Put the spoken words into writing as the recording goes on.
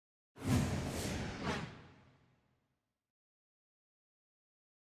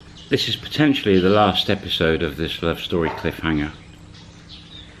This is potentially the last episode of this love story cliffhanger.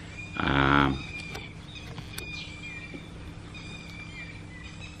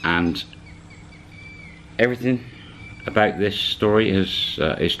 And everything about this story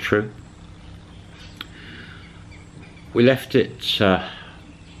is true. We left it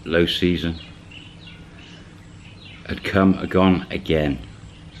low season, had come and gone again,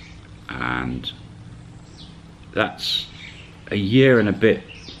 and that's a year and a bit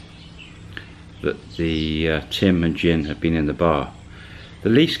that the Tim and Jin had been in the bar. The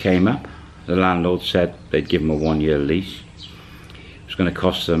lease came up. The landlord said they'd give them a 1-year lease. It was going to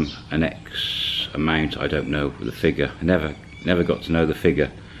cost them an X amount. I don't know the figure. I never got to know the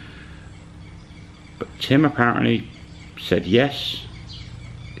figure. But Tim apparently said yes,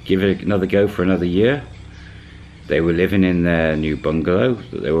 give it another go for another year. They were living in their new bungalow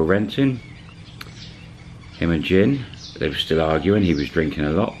that they were renting. Him and Jin, they were still arguing. He was drinking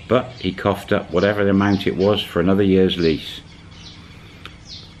a lot, but he coughed up whatever the amount it was for another year's lease.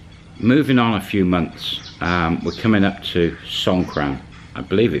 Moving on a few months, we're coming up to Songkran. I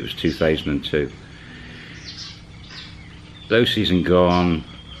believe it was 2002. Low season gone,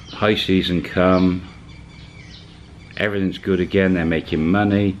 high season come. Everything's good again, they're making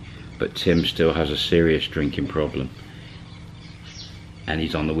money, but Tim still has a serious drinking problem. And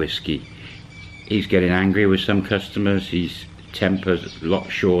he's on the whiskey. He's getting angry with some customers, his temper's a lot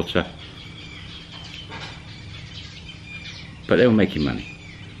shorter. But they were making money,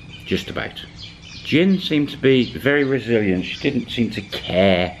 just about. Jin seemed to be very resilient. She didn't seem to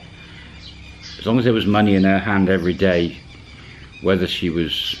care. As long as there was money in her hand every day, whether she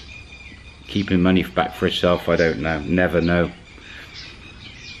was keeping money back for herself, I don't know, never know.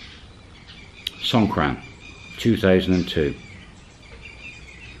 Songkran, 2002.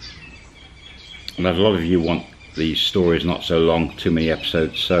 And a lot of you want these stories not so long, too many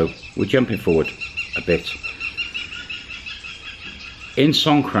episodes, so we're jumping forward a bit. In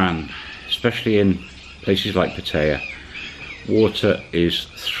Songkran, especially in places like Pattaya, water is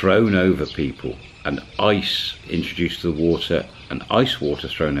thrown over people and ice introduced to the water and ice water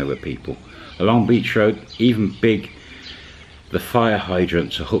thrown over people. Along Beach Road, even the fire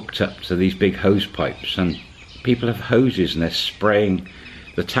hydrants are hooked up to these big hose pipes, and people have hoses and they're spraying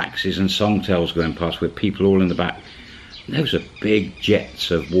the taxis and Songtels going past with people all in the back. Those are big jets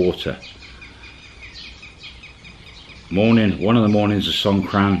of water. One of the mornings of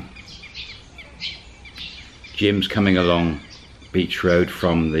Songkran, Jim's coming along Beach Road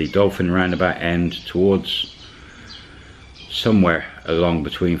from the Dolphin Roundabout end towards somewhere along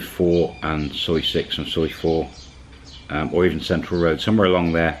between 4 and Soi 6 and Soi 4, or even Central Road, somewhere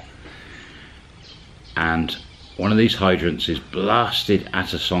along there. And one of these hydrants is blasted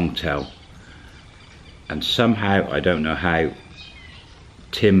at a Songtel, and somehow, I don't know how,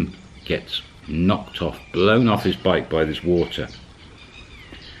 Tim gets knocked off, blown off his bike by this water.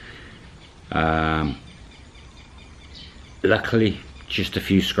 Luckily, just a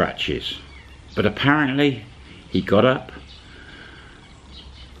few scratches, but apparently he got up,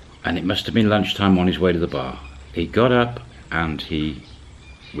 and it must have been lunchtime on his way to the bar. He got up and he,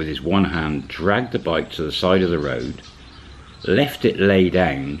 with his one hand, dragged the bike to the side of the road, left it lay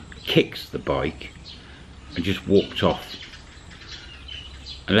down, kicked the bike, and just walked off.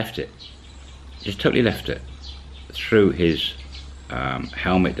 And left it. Just totally left it. Threw his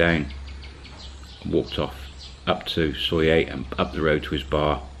helmet down, and walked off. Up to Soi 8 and up the road to his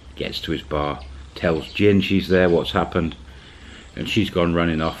bar. Gets to his bar, tells Jin she's there, what's happened, and she's gone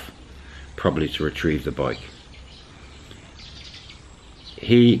running off, probably to retrieve the bike.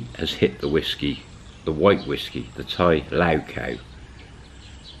 He has hit the whiskey, the white whiskey, the Thai Lao Cow.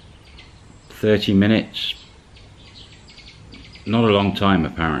 30 minutes, not a long time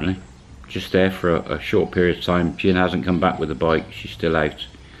apparently, just there for a short period of time. Jin hasn't come back with the bike, she's still out.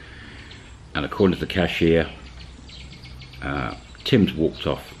 And according to the cashier, Tim's walked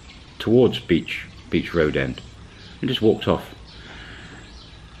off towards Beach Road end and just walked off.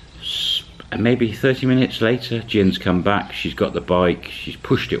 And maybe 30 minutes later, Jin's come back, she's got the bike, she's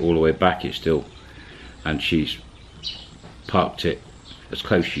pushed it all the way back, and she's parked it as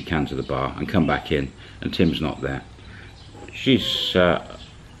close as she can to the bar and come back in, and Tim's not there. She's tried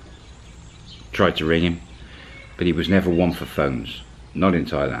to ring him, but he was never one for phones, not in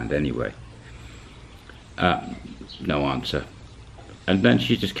Thailand anyway. No answer. And then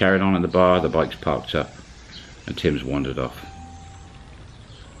she's just carried on at the bar, the bike's parked up, and Tim's wandered off.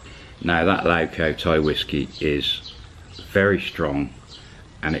 Now that Lao Cow Thai whiskey is very strong,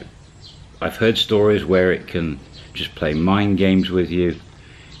 and I've heard stories where it can just play mind games with you.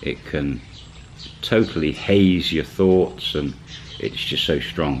 It can totally haze your thoughts, and it's just so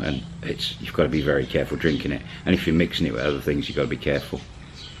strong, and you've got to be very careful drinking it, and if you're mixing it with other things, you've got to be careful.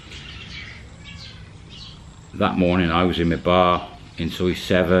 That morning I was in my bar in Soy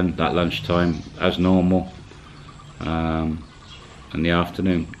 7 that lunchtime as normal, in the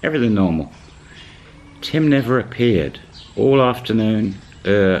afternoon everything normal. Tim never appeared all afternoon,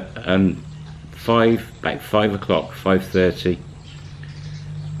 and about 5 o'clock, 5:30,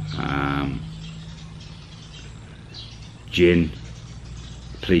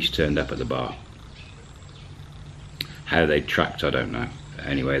 police turned up at the bar. How they tracked, I don't know.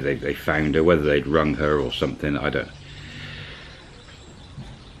 Anyway, they found her. Whether they'd rung her or something, I don't know.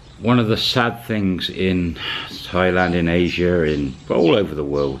 One of the sad things in Thailand, in Asia, all over the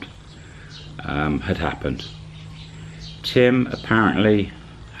world, had happened. Tim apparently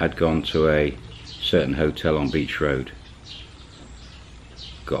had gone to a certain hotel on Beach Road,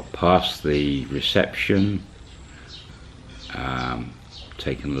 got past the reception,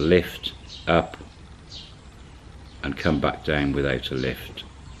 taken a lift up, and come back down without a lift,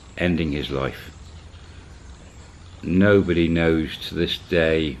 ending his life. Nobody knows to this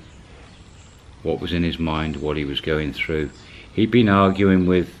day what was in his mind, what he was going through. He'd been arguing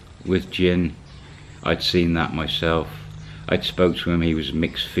with Jin. I'd seen that myself. I'd spoke to him. He was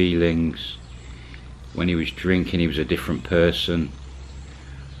mixed feelings. When he was drinking, he was a different person.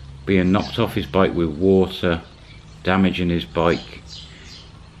 Being knocked off his bike with water, damaging his bike.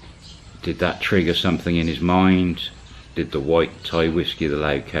 Did that trigger something in his mind? Did the white Thai whiskey, the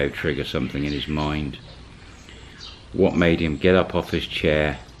Loud Cow, trigger something in his mind? What made him get up off his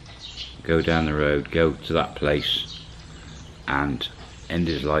chair, go down the road, go to that place, and end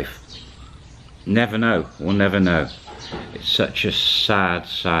his life? Never know. We'll never know. It's such a sad,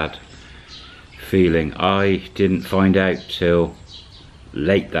 sad feeling. I didn't find out till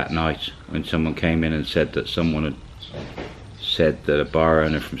late that night when someone came in and said that someone had said that a bar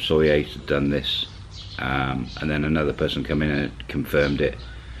owner from Soy 8 had done this, and then another person come in and confirmed it.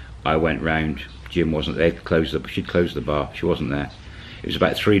 I went round. Jim wasn't there. She'd closed the bar. She wasn't there. It was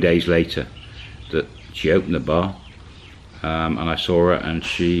about 3 days later that she opened the bar, and I saw her, and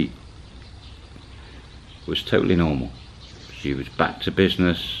she was totally normal. She was back to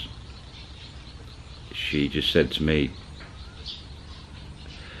business. She just said to me,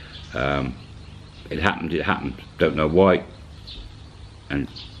 it happened, don't know why. And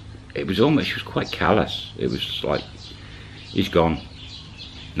it was almost, she was quite callous. It was like, he's gone,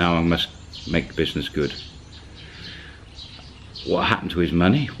 now I must make the business good. What happened to his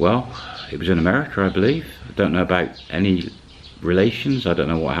money? Well, it was in America, I believe. I don't know about any relations. I don't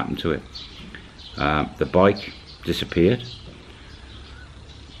know what happened to it. The bike disappeared.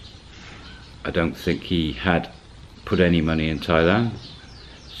 I don't think he had put any money in Thailand,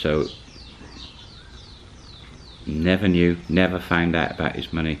 so never knew, never found out about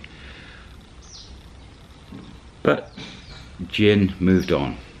his money. But Jin moved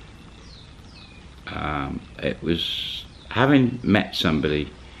on. It was having met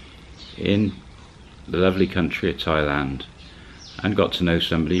somebody in the lovely country of Thailand and got to know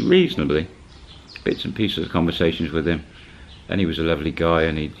somebody reasonably, bits and pieces of conversations with him, and he was a lovely guy,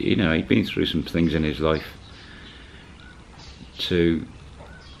 and he'd been through some things in his life.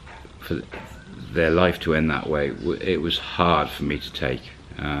 For their life to end that way, it was hard for me to take.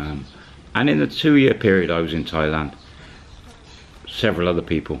 And in the 2-year period I was in Thailand, several other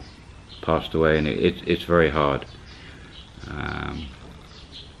people passed away, and it's very hard.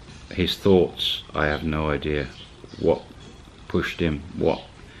 His thoughts, I have no idea what pushed him, what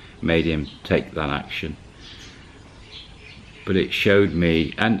made him take that action. But it showed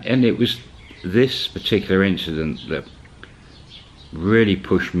me, and it was this particular incident that really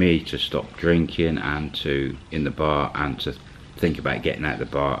pushed me to stop drinking and to in the bar, and to think about getting out of the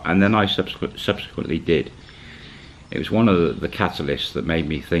bar. And then I subsequently did. It was one of the catalysts that made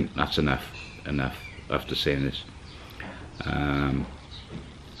me think, that's enough after seeing this.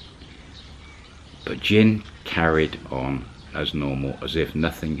 But Jin carried on as normal, as if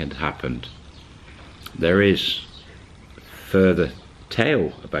nothing had happened. There is further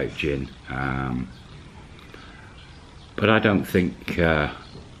tale about Jin, but I don't think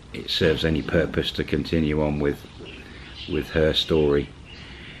it serves any purpose to continue on with her story.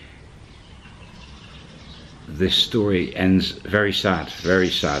 This story ends very sad, very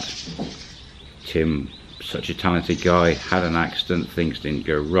sad. Tim, such a talented guy, had an accident, things didn't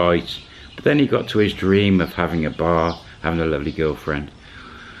go right, but then he got to his dream of having a bar, having a lovely girlfriend,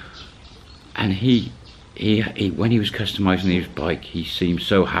 and he when he was customizing his bike, he seemed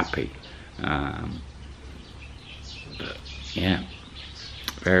so happy. But yeah,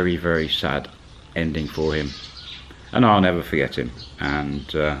 very, very sad. ending for him, and I'll never forget him. And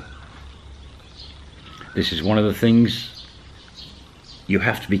this is one of the things you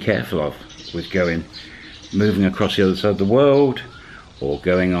have to be careful of with moving across the other side of the world, or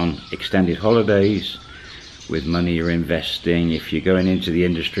going on extended holidays with money you're investing. If you're going into the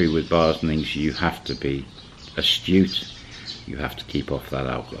industry with bars and things, you have to be astute. You have to keep off that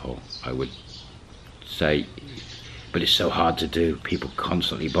alcohol, I would say. But it's so hard to do. People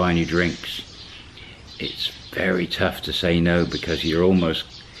constantly buying you drinks. It's very tough to say no, because you're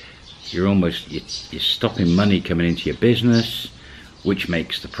stopping money coming into your business, which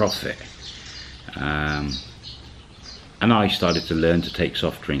makes the profit. And I started to learn to take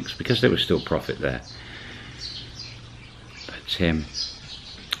soft drinks because there was still profit there. But Tim,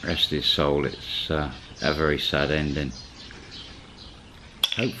 rest his soul, it's a very sad ending.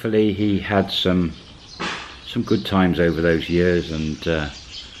 Hopefully he had some good times over those years, and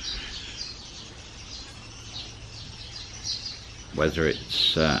whether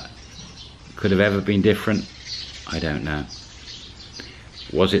it's could have ever been different, I don't know.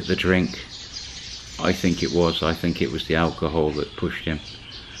 Was it the drink? I think it was. I think it was the alcohol that pushed him.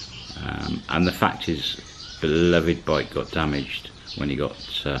 And the fact his beloved bike got damaged when he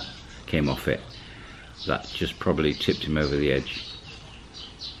came off it, that just probably tipped him over the edge.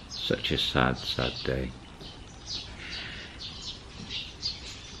 Such a sad, sad day.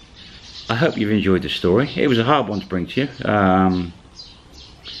 I hope you've enjoyed the story. It was a hard one to bring to you.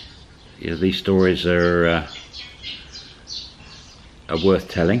 You know, these stories are worth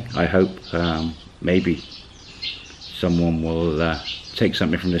telling. I hope maybe someone will take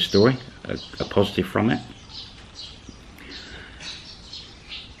something from this story, a positive from it.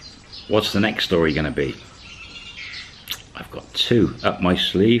 What's the next story going to be? I've got two up my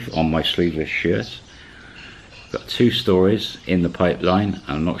sleeve on my sleeveless shirt. I've got two stories in the pipeline, and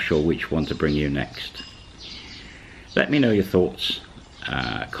I'm not sure which one to bring you next. Let me know your thoughts,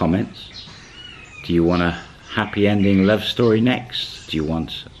 comments. Do you want a happy ending love story next? Do you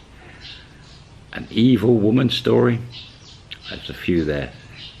want an evil woman story? There's a few there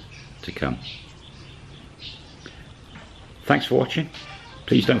to come. Thanks for watching.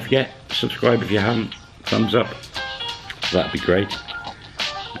 Please don't forget, subscribe if you haven't. Thumbs up, that'd be great.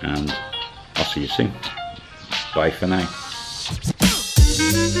 And I'll see you soon. Bye for now.